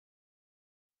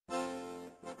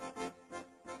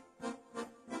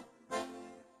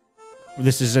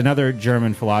This is another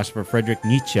German philosopher, Friedrich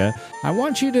Nietzsche. I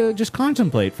want you to just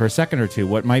contemplate for a second or two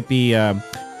what might be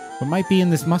in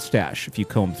this mustache if you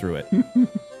comb through it.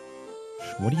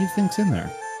 What do you think's in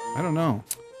there? I don't know.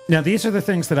 Now, these are the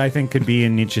things that I think could be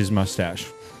in Nietzsche's mustache.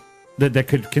 That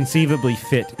could conceivably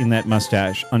fit in that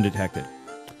mustache undetected.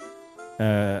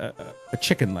 A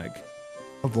chicken leg.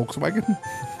 A Volkswagen?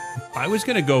 I was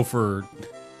going to go for...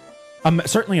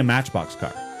 certainly a Matchbox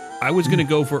car. I was going to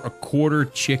go for a quarter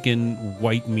chicken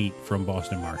white meat from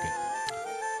Boston Market.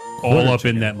 All up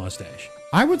in that mustache.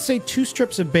 I would say 2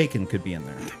 strips of bacon could be in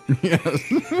there.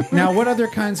 Yes. Now, what other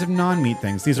kinds of non-meat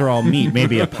things? These are all meat.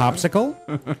 Maybe a popsicle?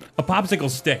 A popsicle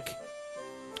stick.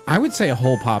 I would say a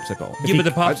whole popsicle. Yeah, but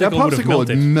the popsicle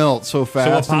would melt so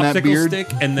fast so a in that beard. Stick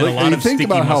and then a lot of sticky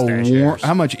about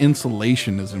how much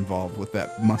insulation is involved with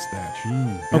that mustache.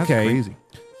 That's okay. crazy.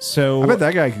 So I bet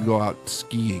that guy could go out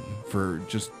skiing for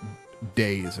just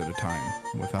days at a time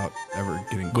without ever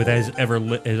getting cold. With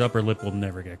his upper lip will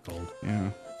never get cold. Yeah.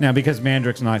 Now, because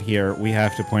Mandrick's not here, we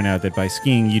have to point out that by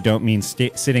skiing, you don't mean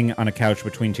sitting on a couch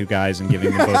between 2 guys and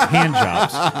giving them both hand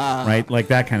jobs, right? Like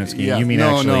that kind of skiing. Yeah. You mean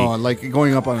no, like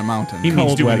going up on a mountain. He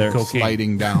means doing weather,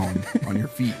 sliding down on your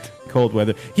feet. Cold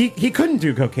weather. He couldn't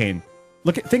do cocaine.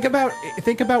 Think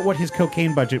about what his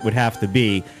cocaine budget would have to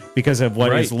be because of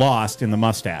what is lost in the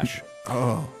mustache.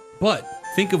 Oh, but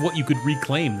think of what you could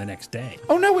reclaim the next day.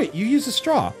 Oh no, wait! You use a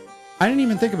straw. I didn't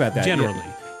even think about that. Generally.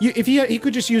 If he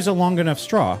could just use a long enough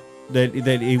straw that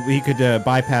he could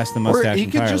bypass the mustache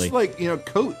entirely. Or he could just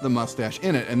coat the mustache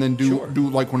in it and then do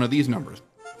like one of these numbers.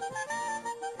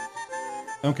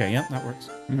 Okay, yeah, that works.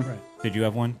 Mm-hmm. Right. Did you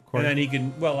have one, Corey? And then he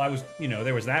can. Well, I was.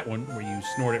 There was that one where you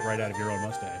snort it right out of your own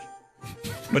mustache.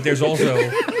 But there's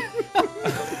also.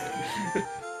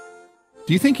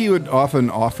 Do you think he would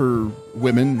often offer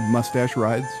women mustache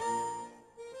rides?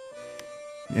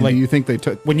 And do you think they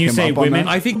took when you him say up on women?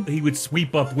 that? I think he would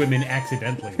sweep up women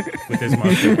accidentally with his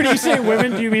mustache. When you say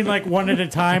women, do you mean like one at a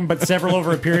time, but several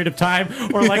over a period of time,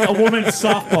 or like a women's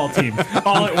softball team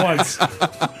all at once?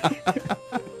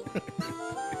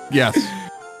 Yes.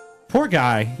 Poor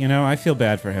guy. I feel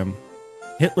bad for him.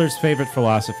 Hitler's favorite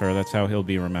philosopher. That's how he'll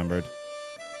be remembered.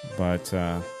 But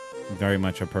very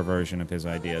much a perversion of his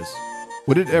ideas.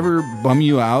 Would it ever bum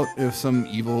you out if some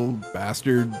evil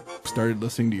bastard started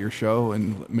listening to your show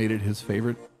and made it his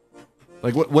favorite?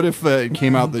 Like, what if it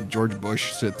came out that George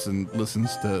Bush sits and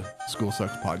listens to School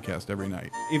Sucks podcast every night?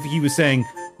 If he was saying,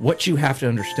 what you have to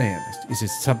understand is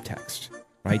his subtext,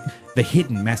 right? The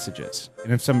hidden messages.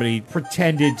 And if somebody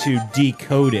pretended to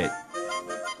decode it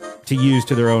to use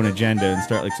to their own agenda and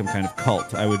start like some kind of cult,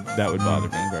 that would bother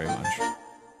me very much.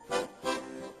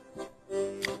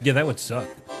 Yeah, that would suck.